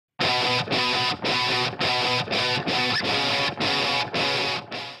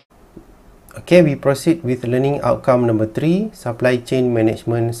Okay, we proceed with learning outcome number 3, supply chain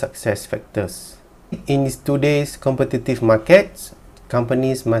management success factors. In today's competitive markets,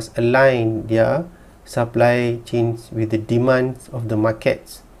 companies must align their supply chains with the demands of the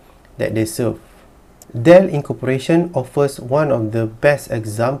markets that they serve. Dell Incorporation offers one of the best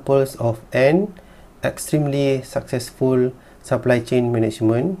examples of an extremely successful supply chain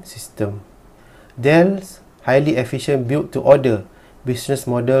management system. Dell's highly efficient build-to-order business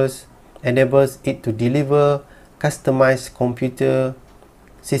models enables it to deliver customized computer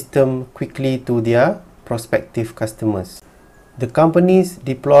system quickly to their prospective customers. The companies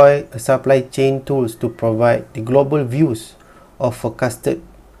deploy supply chain tools to provide the global views of forecasted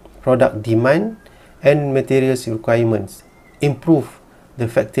product demand and materials requirements, improve the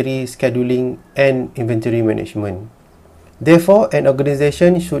factory scheduling and inventory management. Therefore, an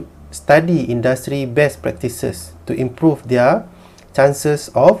organization should study industry best practices to improve their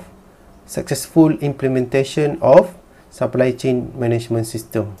chances of successful implementation of supply chain management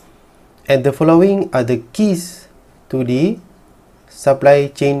system. And the following are the keys to the supply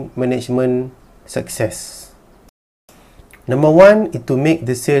chain management success. Number 1 is to make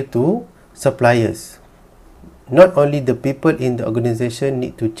the sale to suppliers. Not only the people in the organization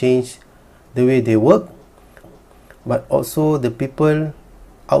need to change the way they work, but also the people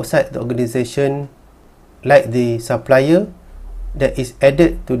outside the organization, like the supplier that is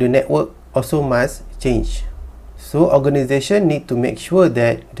added to the network, also must change. So organization need to make sure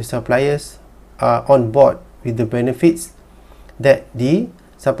that the suppliers are on board with the benefits that the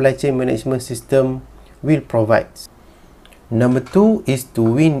supply chain management system will provide. Number 2 is to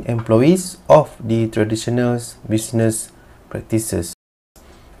win employees of the traditional business practices.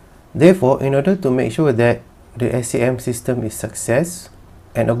 Therefore, in order to make sure that the SCM system is success,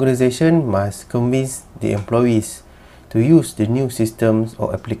 an organization must convince the employees to use the new systems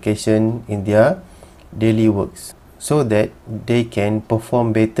or application in their daily works so that they can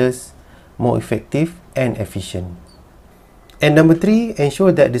perform better, more effective and efficient. And number 3,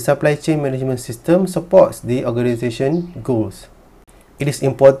 ensure that the supply chain management system supports the organization goals. It is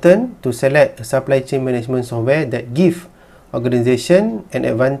important to select a supply chain management software that give organization an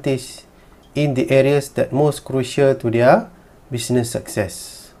advantage in the areas that most crucial to their business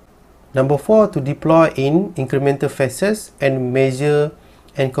success. Number 4, to deploy in incremental phases and measure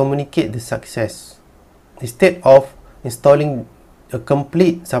and communicate the success. Instead of installing a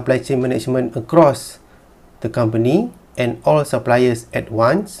complete supply chain management across the company and all suppliers at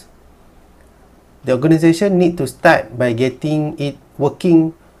once, the organization need to start by getting it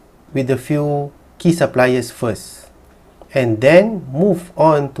working with a few key suppliers first, and then move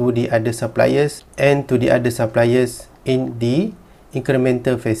on to the other suppliers and to the other suppliers in the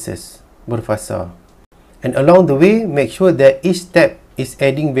incremental phases, berfasa. And along the way, make sure that each step is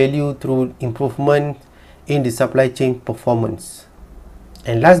adding value through improvement in the supply chain performance.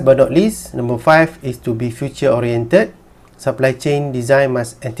 And last but not least, number 5 is to be future oriented. Supply chain design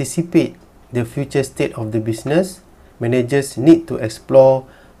must anticipate the future state of the business. Managers need to explore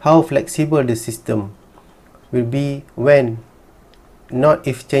how flexible the system will be when, not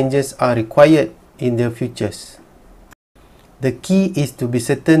if changes are required in the futures. The key is to be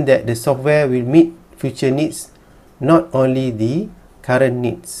certain that the software will meet future needs, not only the current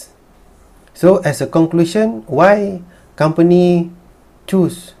needs. So as a conclusion, why company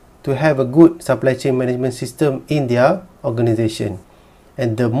choose to have a good supply chain management system in their organization?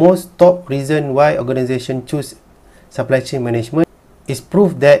 And the most top reason why organization choose supply chain management is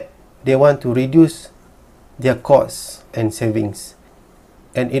proof that they want to reduce their costs and savings,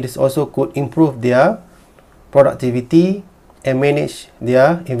 and it is also could improve their productivity and manage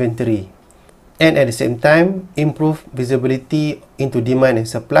their inventory, and at the same time improve visibility into demand and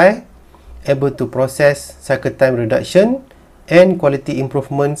supply, able to process cycle time reduction and quality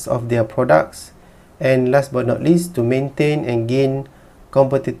improvements of their products, and last but not least, to maintain and gain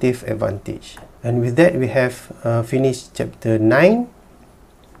competitive advantage. And with that, we have finished chapter 9,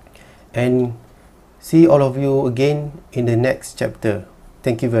 and see all of you again in the next chapter.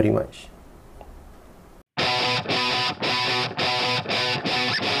 Thank you very much.